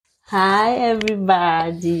Hi,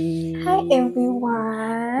 everybody. Hi,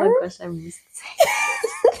 everyone. Oh my gosh, I missed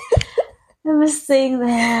saying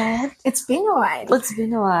that. It's been a while. It's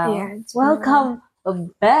been a while. Yeah, it's Welcome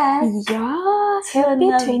back. Yeah,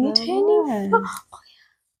 happy 2024.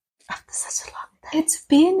 After such a long time. It's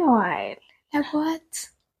been a while. Like what?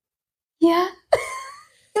 Yeah.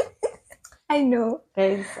 I know.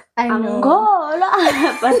 Guys, I know.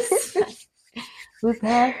 Angola. But we're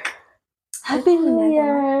back. Happy New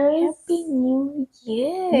Year. Happy New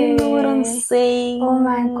Year. You know what I'm saying? Oh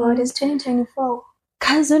my God, it's 2024.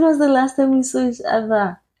 Guys, when was the last time we saw each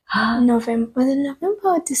other? November. Was it November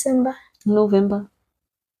or December? November.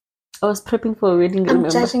 I was prepping for a wedding. I'm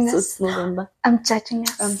judging us. So it's November. I'm judging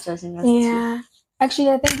us. I'm judging us Yeah. too. Actually,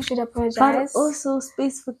 I think we should apologize. But also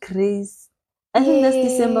space for grace. I think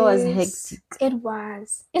this December was hectic. It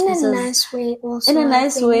was. In a nice way also. In a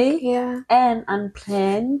nice way. Yeah. And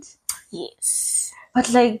unplanned. Yes. But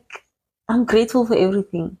like, I'm grateful for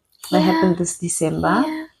everything that happened this December.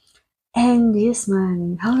 Yeah. And yes,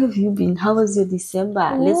 man, how have you been? How was your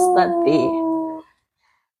December? Let's start there.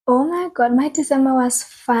 Oh my God, my December was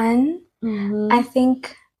fun. Mm-hmm. I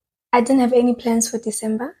think I didn't have any plans for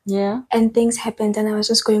December. Yeah. And things happened and I was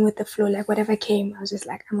just going with the flow. Like whatever came, I was just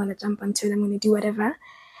like, I'm going to jump onto it. I'm going to do whatever.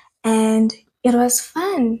 And it was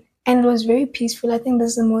fun. And it was very peaceful. I think this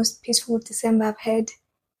is the most peaceful December I've had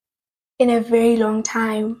in a very long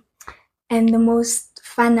time. And the most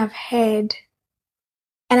fun I've had.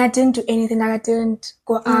 And I didn't do anything. Like I didn't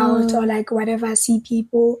go out or like whatever, see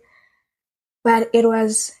people. But it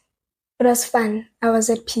was fun. I was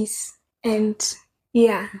at peace. And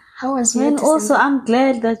yeah. How was your December? Also, I'm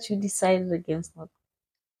glad that you decided against not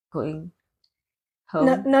going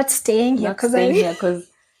home. Not staying here. Because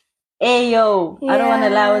hey, yo, I don't want to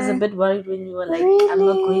lie. I was a bit worried when you were like, really? I'm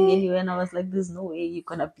not going anywhere. And I was like, there's no way you're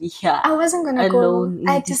going to be here. I wasn't going to go.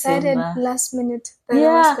 I decided last minute that I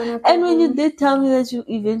was going to go. And when you did tell me that you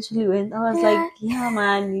eventually went, I was like, yeah,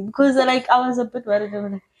 man. Because like, I was a bit worried. I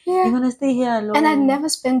was like, you're going to stay here alone. And I'd never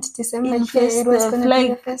spent December here. It was going to be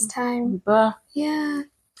the first time. Bruh. Yeah.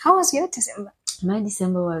 How was your December? My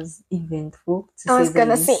December was eventful. I was going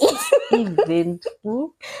to say.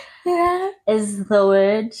 Eventful. Yeah. Is the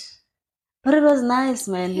word. But it was nice,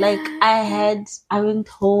 man. Yeah. Like, I went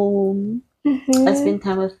home. Mm-hmm. I spent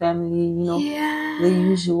time with family, the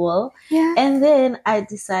usual. Yeah. And then I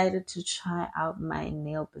decided to try out my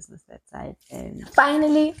nail business that side. And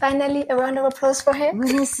finally, a round of applause for her.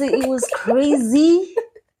 When I say it was crazy,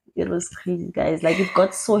 it was crazy, guys. Like, it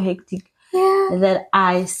got so hectic that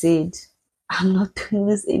I said, I'm not doing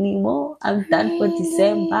this anymore. I'm done for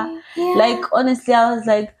December. Yeah. Like, honestly, I was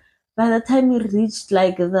like, by the time we reached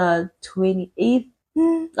like the 28th,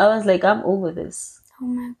 I was like, I'm over this. Oh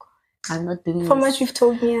my God. I'm not doing From what you've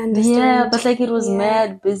told me, I understand. Yeah, but like it was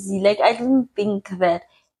mad busy. Like I didn't think that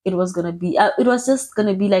it was going to be, it was just going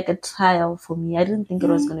to be like a trial for me. I didn't think it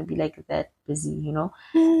was going to be like that busy,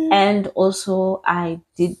 And also I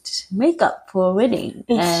did makeup for a wedding.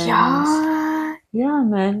 And yeah,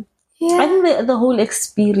 man. Yeah. I think the whole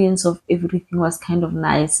experience of everything was kind of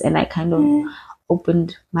nice. And I kind of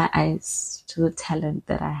opened my eyes to the talent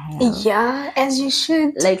that I have. Yeah, as you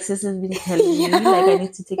should. Like sis has been telling me, like I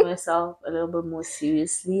need to take myself a little bit more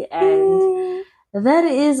seriously. And that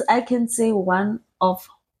is, I can say, one of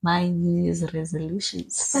my New Year's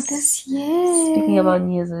resolutions. For this year. Speaking about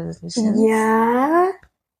New Year's resolutions. Yeah.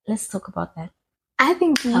 Let's talk about that. I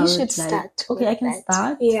think you should start. Okay, I can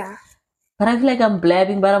start. Yeah. But I feel like I'm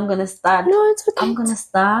blabbing, but I'm going to start. No, it's okay. I'm going to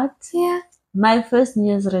start. Yeah. My first New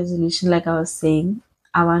Year's resolution, like I was saying,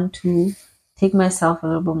 I want to take myself a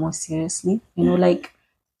little bit more seriously. Like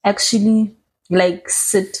actually like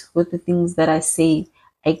sit with the things that I say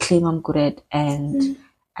I claim I'm good at, and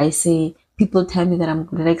I say people tell me that I'm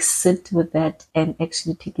good at. Like sit with that and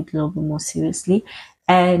actually take it a little bit more seriously.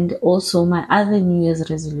 And also my other New Year's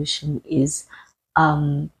resolution is I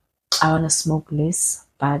want to smoke less,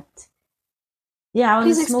 but yeah, I want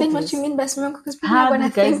to smoke. Please explain less. what you mean by smoke, because people are going to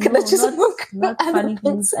think that you smoke. Not funny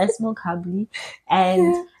things. I smoke humbly,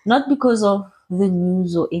 and not because of the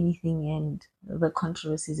news or anything and the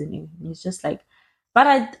controversies and everything. It's just like, but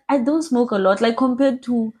I don't smoke a lot. Like compared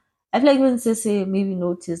to, I feel like when Sese maybe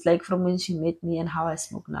noticed, like from when she met me and how I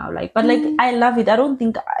smoke now. Like, but like I love it. I don't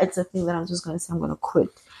think it's a thing that I'm just gonna say I'm gonna quit.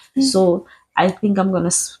 So I think I'm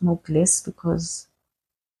gonna smoke less because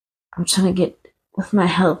I'm trying to get with my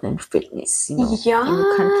health and fitness, Yeah. And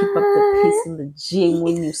you can't keep up the pace in the gym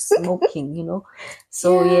when you're smoking,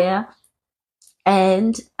 So yeah.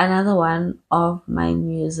 And another one of my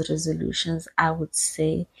New Year's resolutions, I would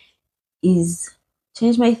say, is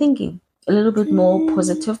change my thinking a little bit more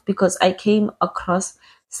positive, because I came across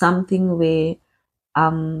something where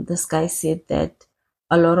this guy said that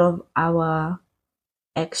a lot of our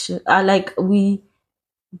action are like we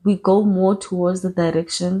go more towards the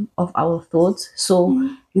direction of our thoughts. So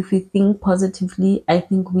if we think positively, I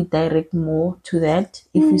think we direct more to that.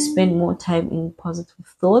 If we spend more time in positive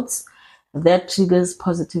thoughts, that triggers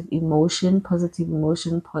positive emotion. Positive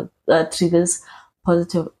emotion triggers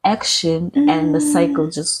positive action, and the cycle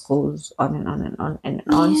just goes on and on and on and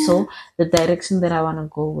on. So the direction that I want to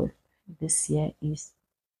go with this year is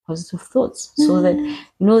positive thoughts, so that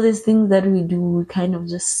there's things that we do, we kind of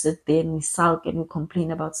just sit there and we sulk and we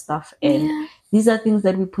complain about stuff, and these are things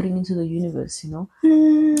that we're putting into the universe, and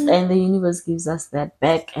the universe gives us that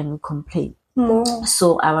back and we complain more.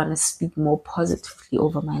 So I want to speak more positively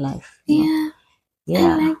over my life. Yeah,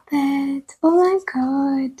 I like that. Oh my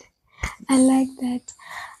god, I like that.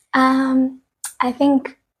 I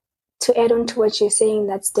think, to add on to what you're saying,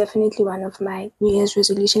 that's definitely one of my New Year's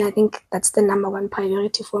resolution. I think that's the number one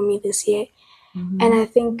priority for me this year. And I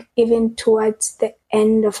think even towards the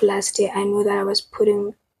end of last year, I know that I was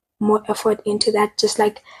putting more effort into that, just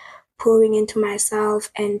like pouring into myself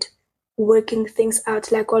and working things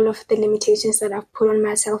out, like all of the limitations that I've put on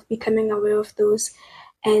myself, becoming aware of those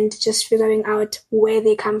and just figuring out where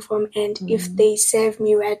they come from and if they serve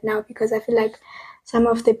me right now. Because I feel like some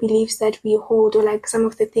of the beliefs that we hold, or like some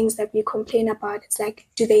of the things that we complain about, it's like,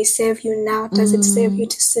 do they serve you now? Does it serve you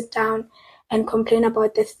to sit down and complain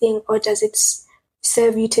about the thing, or does it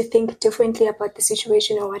serve you to think differently about the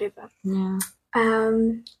situation or whatever?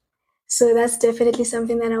 So that's definitely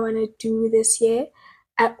something that I want to do this year.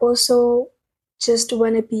 I also just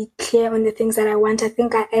want to be clear on the things that I want. I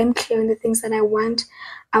think I am clear on the things that I want.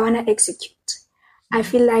 I want to execute. I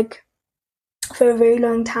feel like for a very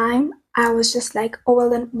long time, I was just like, oh, well,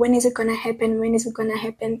 then when is it going to happen? When is it going to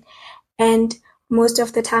happen? And most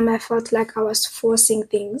of the time I felt like I was forcing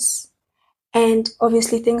things. And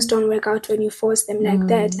obviously things don't work out when you force them like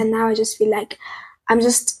that. And now I just feel like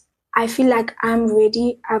I feel like I'm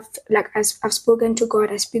ready. I've spoken to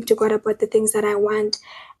God. I speak to God about the things that I want.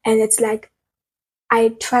 And it's like, I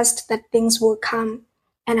trust that things will come.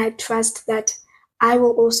 And I trust that I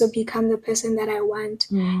will also become the person that I want.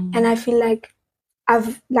 And I feel like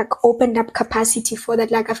I've opened up capacity for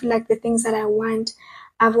that. Like, I feel like the things that I want,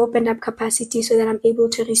 I've opened up capacity so that I'm able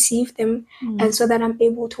to receive them and so that I'm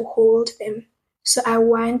able to hold them. So I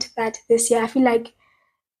want that this year. I feel like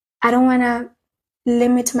I don't want to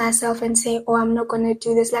limit myself and say, oh, I'm not going to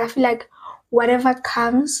do this. Like, I feel like whatever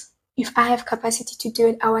comes, if I have capacity to do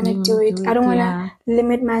it, I want to do it. I don't want to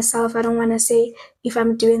limit myself. I don't want to say, if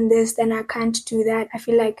I'm doing this, then I can't do that. I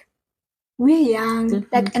feel like we're young,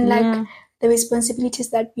 the responsibilities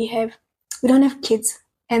that we have, we don't have kids,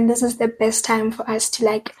 and this is the best time for us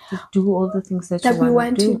to do all the things that we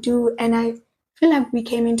want to do. And I feel like we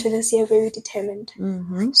came into this year very determined.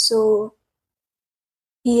 So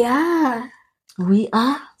yeah, we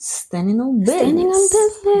are standing on business.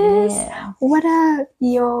 Yeah. What are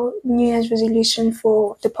your New Year's resolution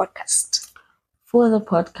for the podcast? For the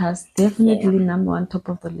podcast, definitely number one top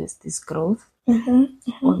of the list is growth.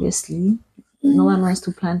 Obviously, no one wants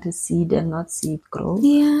to plant a seed and not see it grow.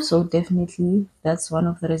 So definitely that's one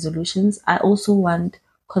of the resolutions. I also want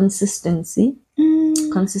consistency.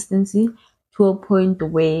 Consistency to a point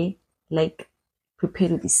where, like, prepare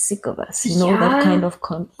to be sick of us. That kind of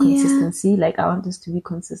consistency. Like, I want us to be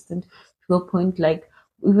consistent to a point, like,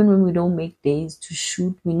 even when we don't make days to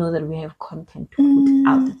shoot, we know that we have content to put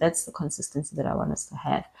out. That's the consistency that I want us to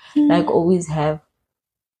have. Like, always have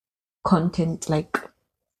content, like,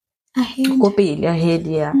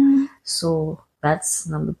 ahead. So that's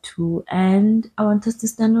number 2. And I want us to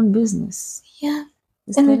stand on business. Yeah.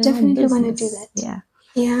 And we definitely want to do that.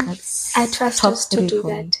 Yeah. That's I trust us to do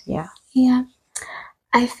that. Me. Yeah.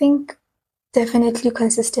 I think definitely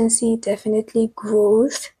consistency, definitely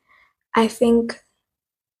growth. I think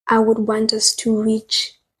I would want us to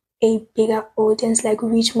reach a bigger audience, like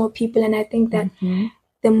reach more people. And I think that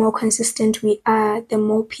the more consistent we are, the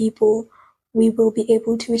more people we will be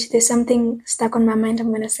able to reach. There's something stuck on my mind. I'm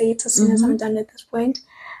going to say it as soon as I'm done at this point.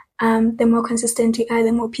 The more consistent we are,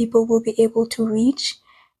 the more people we'll be able to reach.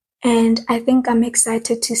 And I think I'm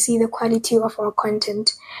excited to see the quality of our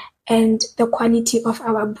content and the quality of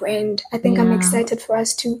our brand. I think I'm excited for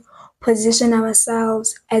us to position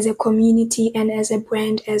ourselves as a community and as a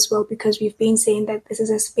brand as well, because we've been saying that this is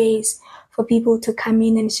a space for people to come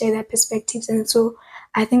in and share their perspectives. And so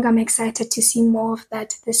I think I'm excited to see more of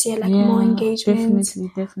that this year, like more engagement.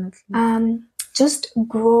 Definitely. Just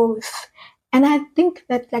growth. And I think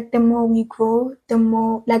that like the more we grow, the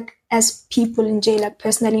more like as people in jail, like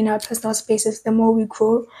personally in our personal spaces, the more we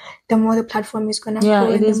grow, the more the platform is gonna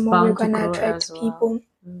grow, and the more we're gonna attract people.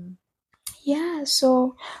 Yeah,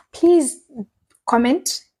 so please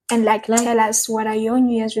comment and like tell us what are your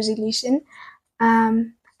New Year's resolution.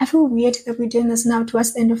 I feel weird that we're doing this now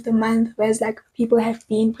towards the end of the month, whereas like people have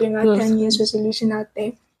been putting out their New Year's resolution out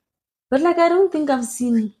there. But like I don't think I've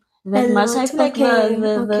seen that much. I feel like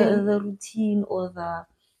the routine or the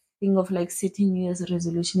thing of like setting New Year's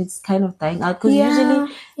resolution, it's kind of dying out. Because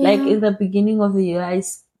usually like in the beginning of the year,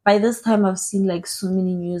 by this time I've seen like so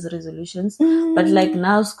many New Year's resolutions. But like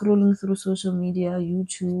now scrolling through social media,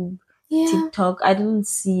 YouTube, TikTok, I didn't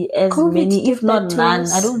see as many, if not none.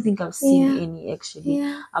 I don't think I've seen any actually,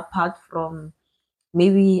 apart from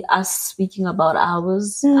maybe us speaking about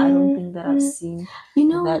ours. I don't think that I've seen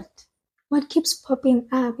that. What keeps popping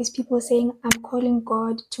up is people saying, I'm calling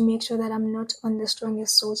God to make sure that I'm not on the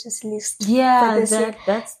strongest soldiers list. Yeah,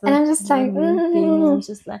 that's the and I'm just like,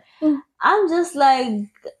 thing. I'm just like,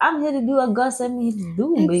 I'm here to do what God sent me to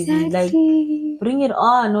do, baby. Like, bring it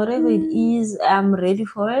on, whatever it is, I'm ready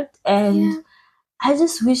for it. And I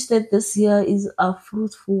just wish that this year is a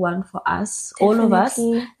fruitful one for us, all of us.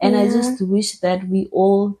 And I just wish that we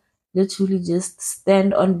all literally just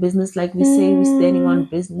stand on business like we say we're standing on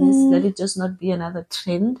business. Let it just not be another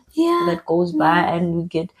trend that goes by and we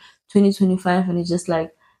get 2025 and it's just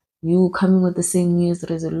like you coming with the same New Year's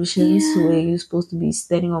resolutions where you're supposed to be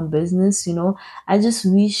standing on business, you know. I just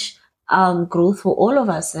wish growth for all of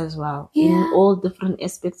us as well in all different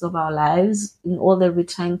aspects of our lives, in all that we're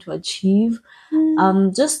trying to achieve.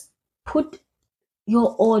 Just put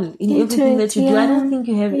your all in everything that you do. I don't think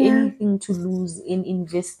you have anything to lose in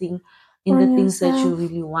investing in the things that you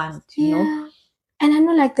really want, you know. And I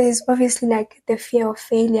know like there's obviously like the fear of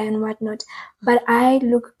failure and whatnot, but I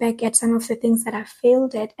look back at some of the things that I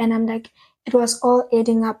failed at and I'm like, it was all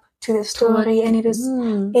adding up to the story and it was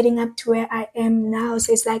adding up to where I am now.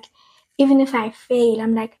 So it's like, even if I fail,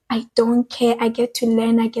 I'm like, I don't care. I get to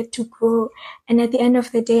learn. I get to grow. And at the end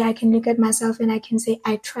of the day, I can look at myself and I can say,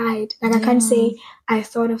 I tried. Like I can't say I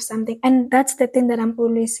thought of something. And that's the thing that I'm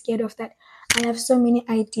always scared of, that I have so many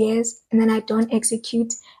ideas and then I don't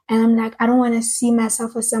execute. And I'm like, I don't want to see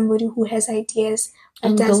myself as somebody who has ideas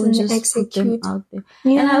but doesn't execute. Put them out there.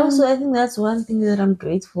 And I think that's one thing that I'm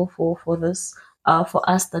grateful for this. For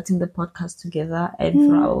us starting the podcast together and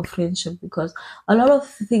for our friendship, because a lot of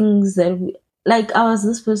things that we like, I was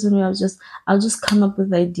this person where I'll just come up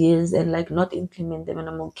with ideas and like not implement them, and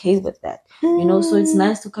I'm okay with that, you know. So it's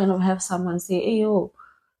nice to kind of have someone say, hey yo,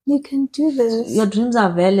 you can do this, your dreams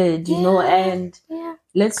are valid, you know, and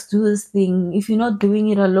let's do this thing. If you're not doing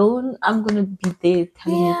it alone, I'm gonna be there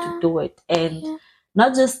telling you to do it, and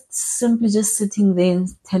not just simply just sitting there and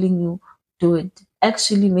telling you do it,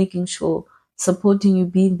 actually making sure, supporting you,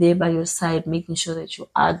 being there by your side, making sure that you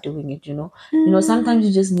are doing it, you know. You know, sometimes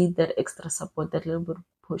you just need that extra support, that little bit of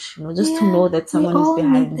push, you know, just to know that someone is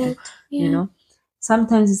behind you, you know.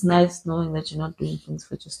 Sometimes it's nice knowing that you're not doing things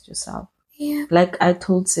for just yourself. Like I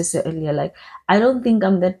told Cece earlier, like, I don't think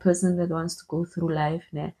I'm that person that wants to go through life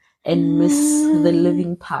and miss the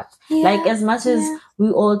living part. Like, as much as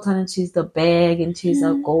we all trying to chase the bag and chase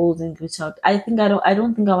our goals and reach out, I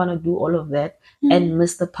don't think I want to do all of that and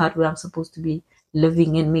miss the part where I'm supposed to be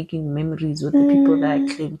living and making memories with the people that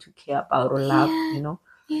I claim to care about or love, you know.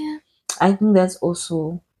 I think that's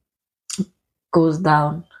also goes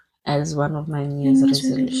down as one of my New Year's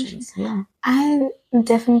resolutions. I'm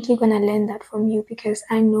definitely gonna learn that from you, because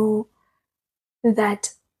I know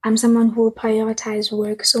that I'm someone who will prioritize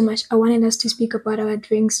work so much. I wanted us to speak about our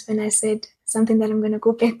drinks when I said something that I'm going to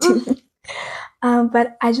go back to.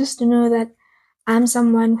 But I just know that I'm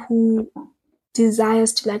someone who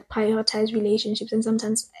desires to like prioritize relationships. And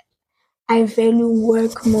sometimes I value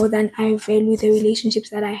work more than I value the relationships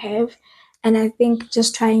that I have. And I think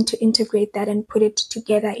just trying to integrate that and put it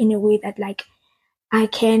together in a way that like I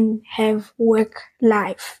can have work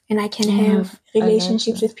life and I can have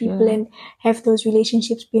relationships with people and have those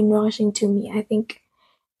relationships be nourishing to me. I think,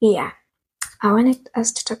 I wanted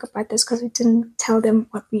us to talk about this because we didn't tell them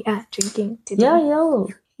what we are drinking today.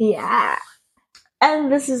 Yeah. And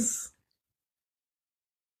this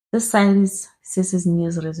side is Sis's New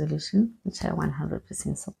Year's resolution, which I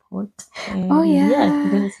 100% support. And you're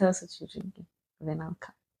going to tell us what you're drinking. Then I'll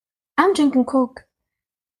come. I'm drinking Coke.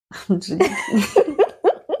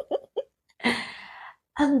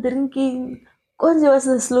 I'm drinking. What's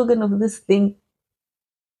the slogan of this thing?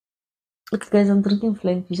 Okay, guys, I'm drinking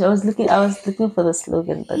Flying Fish. I was looking for the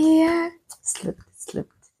slogan, but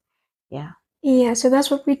slipped. Yeah. So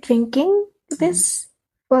that's what we're drinking this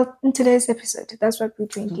Well, in today's episode, that's what we're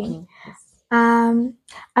drinking. Drinking, yes.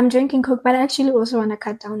 I'm drinking Coke, but I actually also want to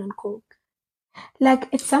cut down on Coke. Like,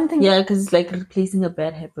 it's something... Yeah, because it's like replacing a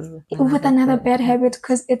bad habit with another bad habit,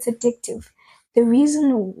 because it's addictive. The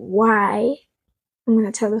reason why... I'm going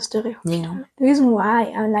to tell the story. Yeah. The reason why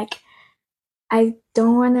I'm like, I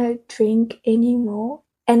don't want to drink anymore.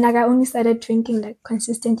 And like, I only started drinking like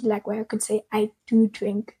consistently, like where I could say I do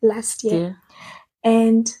drink last year. Yeah.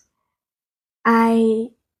 And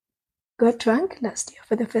I got drunk last year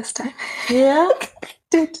for the first time. Yeah.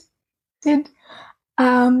 Did.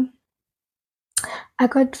 I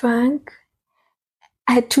got drunk.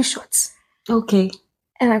 I had 2 shots. Okay.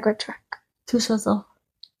 And I got drunk. 2 shots of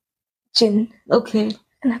gin. Okay.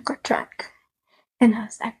 And I got drunk. And I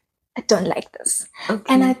was like, I don't like this.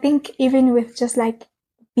 Okay. And I think even with just like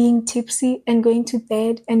being tipsy and going to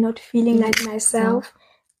bed and not feeling like myself,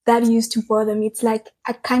 that used to bother me. It's like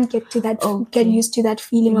I can't get used to that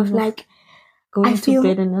feeling of like going to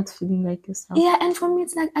bed and not feeling like yourself. Yeah, and for me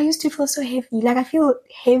it's like I used to feel so heavy. Like I feel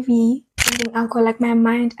heavy drinking alcohol. Like my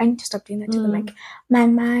mind, I need to stop doing that too. Like my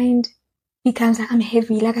mind becomes like I'm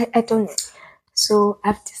heavy. Like I don't. So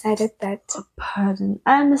I've decided that. Pardon.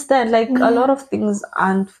 I understand. Like a lot of things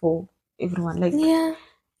aren't for everyone. Like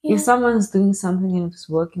if someone's doing something and it's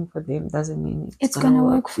working for them, doesn't mean it's gonna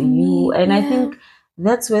work for you. And I think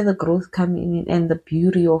that's where the growth comes in and the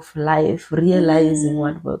beauty of life, realizing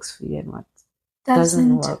what works for you and what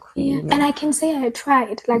doesn't work for you. And I can say I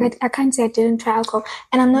tried. Like I can't say I didn't try alcohol.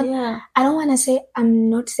 And I'm not. I don't want to say I'm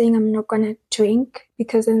not saying I'm not gonna drink,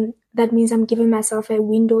 because then that means I'm giving myself a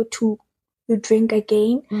window to drink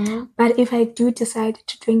again. But if I do decide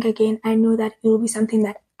to drink again, I know that it will be something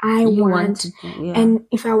that I want to do, and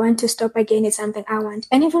if I want to stop again, it's something I want.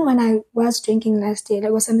 And even when I was drinking last year,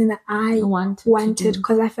 it was something that I wanted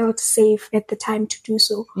because I felt safe at the time to do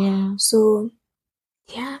so. So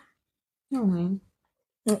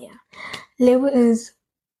Label is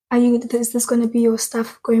this gonna be your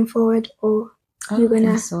stuff going forward, or you're gonna?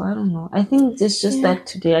 Think so I don't know. I think it's just that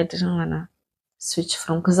today I didn't wanna switch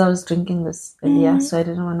from, because I was drinking this earlier, so I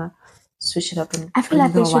didn't want to switch it up. And I feel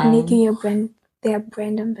like they should make you their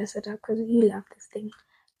brand ambassador, because you love this thing.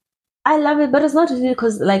 I love it, but it's not really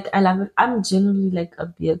because like I love it. I'm generally like a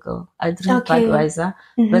beer girl. I drink Budweiser,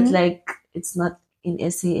 but like it's not in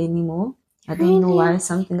SA anymore. I don't know why.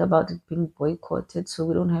 Something about it being boycotted, so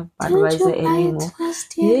we don't have Budweiser anymore.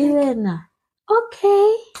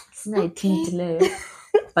 Okay. It's 19th.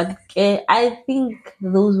 But I think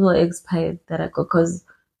those were expired that I got, because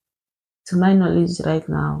to my knowledge right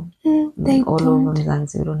now, all over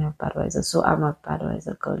Mzansi, we don't have Budweiser. So I'm a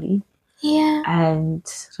Budweiser girlie. Yeah. And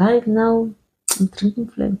right now, I'm drinking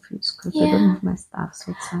Flame Fuse because I don't have my stuff,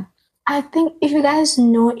 so it's fine. I think if you guys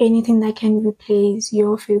know anything that can replace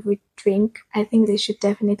your favorite drink, I think they should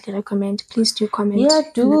definitely recommend. Please do comment. Yeah,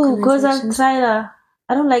 do, because I've tried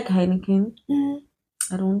I don't like Heineken.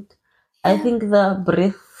 I don't. I think the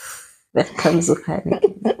breath that comes with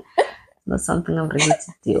Heineken is not something I'm ready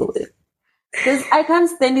to deal with. Because I can't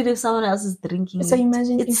stand it if someone else is drinking it. So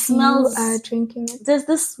imagine if smells, you are drinking it. There's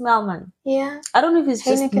this smell, man. Yeah. I don't know if it's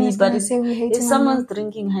just me, but if someone's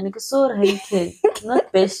drinking Heineken, so Heineken,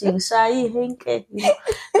 not bashing, shy Heineken, you know.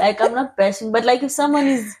 Like I'm not bashing, but like if someone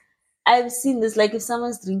is, I've seen this, like if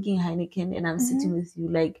someone's drinking Heineken and I'm sitting with you,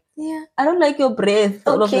 like, I don't like your breath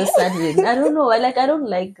all of a sudden. I don't know. I don't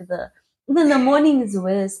like even the morning is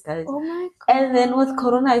worse, guys. Oh my God. And then with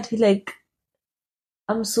Corona, I feel like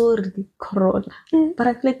I'm sorry, Corona, but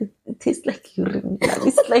I feel like it tastes like urine.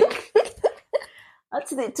 It's like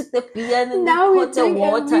after they took the beer and then now they put the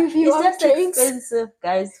water. It's just expensive,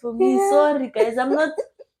 guys. For me, sorry, guys. I'm not.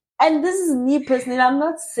 And this is me personally. I'm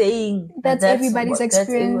not saying that's everybody's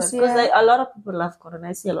experience. Because like a lot of people love Corona.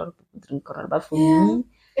 I see a lot of people drink Corona, but for me,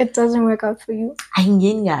 it doesn't work out for you. And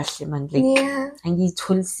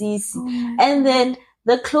then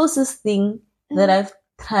the closest thing that I've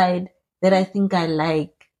tried that I think I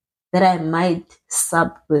like, that I might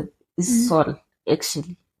sub with, is Sol,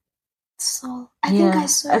 actually. Sol. I think I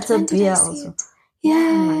saw it. It's a beer also.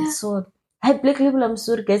 Yeah. My Sol. Hi, Black Label, I'm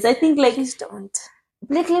sorry, guys. I think like... Please don't.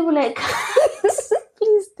 Black Label, like...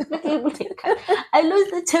 Please don't. Black Label, like... I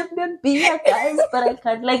love the champion beer, guys, but I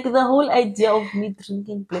can't. Like the whole idea of me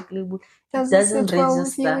drinking Black Label doesn't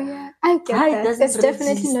register. I get that. It's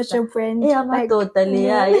definitely not your brand. Yeah, I'm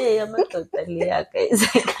totally, guys.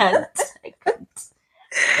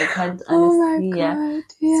 I can't honestly. Oh my God.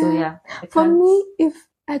 Yeah. So yeah. For me, if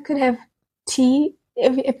I could have tea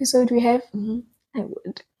every episode we have, I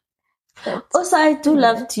would. But also, I do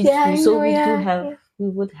love tea too. So we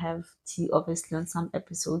would have tea obviously on some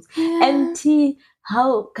episodes. And tea,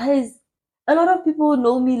 how guys, a lot of people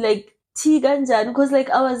know me like tea ganjan because like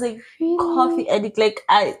I was like coffee addict. Like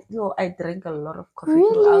I drank a lot of coffee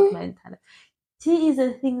throughout my entire life. Tea is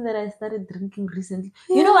a thing that I started drinking recently.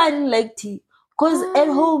 You know, I didn't like tea because at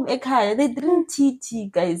home, they drink tea,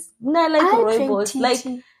 guys. I like rooibos. Like,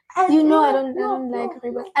 I don't like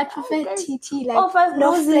rooibos. I prefer tea, like Five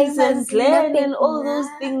no Roses flavors, and Glen nothing, and all those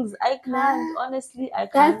things. I can't, honestly, I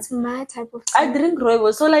can't. That's my type of tea. I drink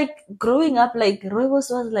rooibos. So like growing up, like rooibos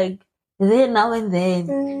was like there now and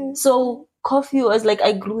then. So coffee was like,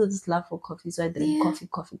 I grew this love for coffee. So I drink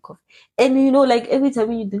coffee. And you know, like every time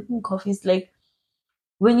when you're drinking coffee, it's like,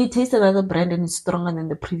 when you taste another brand and it's stronger than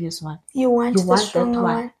the previous one, you want the stronger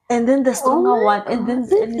one. And then the stronger one. And then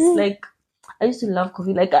and it's like, I used to love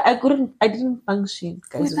coffee. Like I didn't function,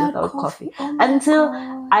 guys, without coffee. Until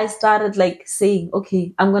I started like saying,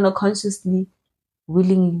 okay, I'm going to consciously,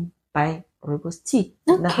 willingly buy rooibos tea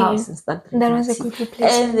in the house and start drinking That was a good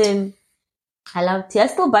replacement. And then I love tea. I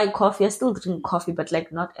still buy coffee. I still drink coffee, but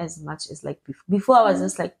like not as much as like before. Before I was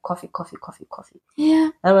just like coffee.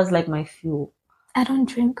 Yeah. That was like my fuel. I don't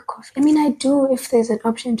drink coffee. I mean, I do if there's an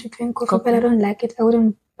option to drink coffee, but I don't like it. I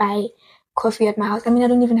wouldn't buy coffee at my house. I mean, I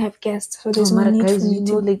don't even have guests, so there's no need for me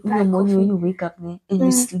to like buy in the morning coffee. when you wake up and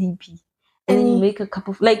you're sleepy, and then you make a cup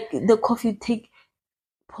of like the coffee.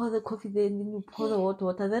 Pour the coffee there, and then you pour the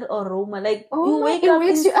water. That aroma, like you wake up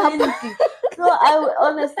instantly. No,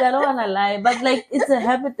 honestly, I don't wanna lie, but like it's a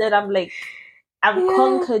habit that I'm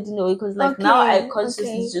conquered in a way, because like now I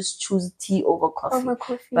consciously just choose tea over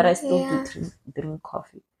coffee. But I still do drink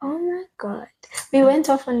coffee. Oh my god. We went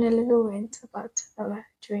off on a little rant about our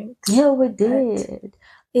drinks. Yeah, we did.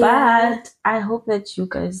 But I hope that you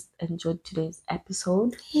guys enjoyed today's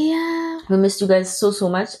episode. Yeah. We missed you guys so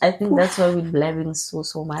much. I think that's why we're blabbing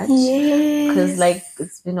so much. Yes. Because like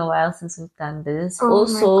it's been a while since we've done this. Oh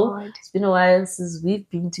also, my God. It's been a while since we've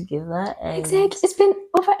been together. And exactly. It's been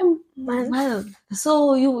over a month.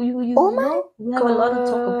 So you know, we have a lot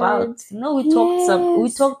to talk about. You know, we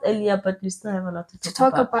talked earlier, but we still have a lot to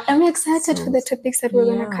talk about. I'm excited for the topics that we're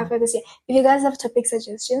going to cover this year. If you guys have topic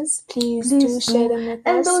suggestions, please do share them with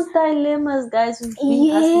us. And those dilemmas, guys, we've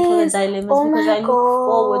been asking for the dilemmas, because I look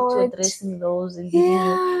forward to addressing those and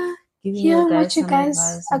giving you guys what you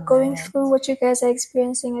guys are going through, what you guys are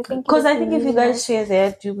experiencing. I think because if you guys share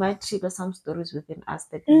that, you might trigger some stories within us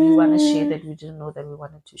that we want to share, that we didn't know that we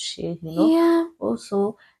wanted to share, you know. Yeah.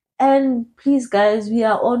 Also, and please, guys, we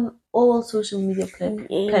are on all social media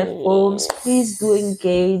platforms. Please do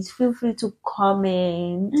engage. Feel free to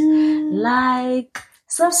comment, like,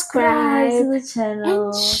 subscribe to the channel,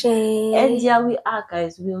 and share. And we are,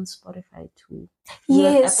 guys. We're on Spotify too. We're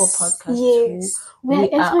on Apple Podcasts too. We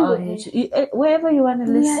are on YouTube. Wherever you want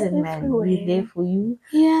to listen, man, we're there for you.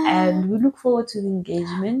 Yeah. And we look forward to the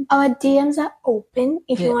engagement. Our DMs are open.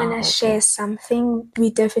 If you want to share something, we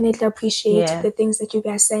definitely appreciate the things that you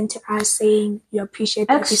guys send to us, saying you appreciate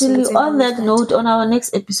the Actually, on that note, on our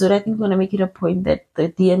next episode, I think we're going to make it a point that the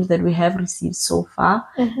DMs that we have received so far,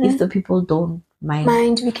 if the people don't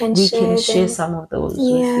mind, we can share some of those with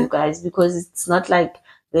you guys, because it's not like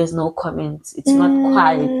there's no comments. It's not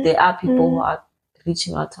quiet. There are people who are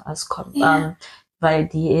reaching out to us via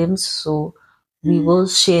DMs, so we will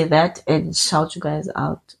share that and shout you guys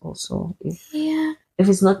out also if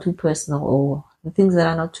it's not too personal, or the things that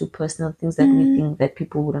are not too personal, things that we think that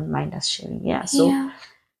people wouldn't mind us sharing. So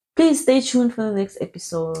please stay tuned for the next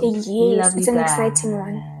episode. Yes, it's an exciting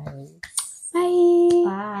one.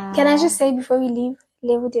 Bye. Can I just say before we leave,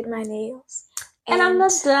 Levo did my nails. And I'm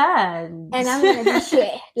not done. And I'm going to be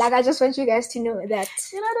here. Like, I just want you guys to know that.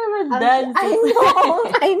 You're not even done.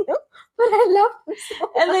 I know. But I love them so much.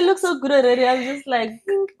 And they look so good already. I'm just like,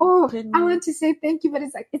 I want to say thank you, but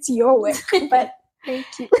it's like, it's your work. But thank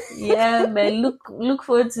you. Yeah, man. Look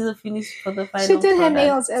forward to the finish for the final. She did her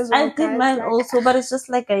nails as well. I did mine also, but it's just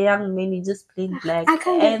like a young mini, just plain black. I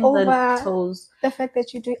can't get over the toes. The fact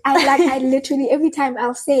that you do. I literally every time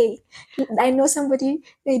I'll say, I know somebody,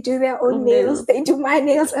 they do their own nails. They do my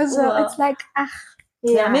nails as well. It's like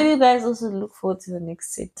yeah. Maybe you guys also look forward to the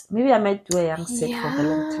next set. Maybe I might do a young set for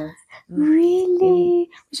Valentine's. Really?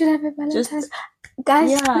 We should have a Valentine's.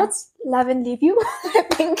 Guys, let's love and leave you.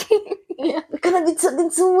 Thinking, we're gonna be talking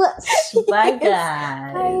too much. Bye,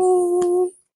 guys. Bye.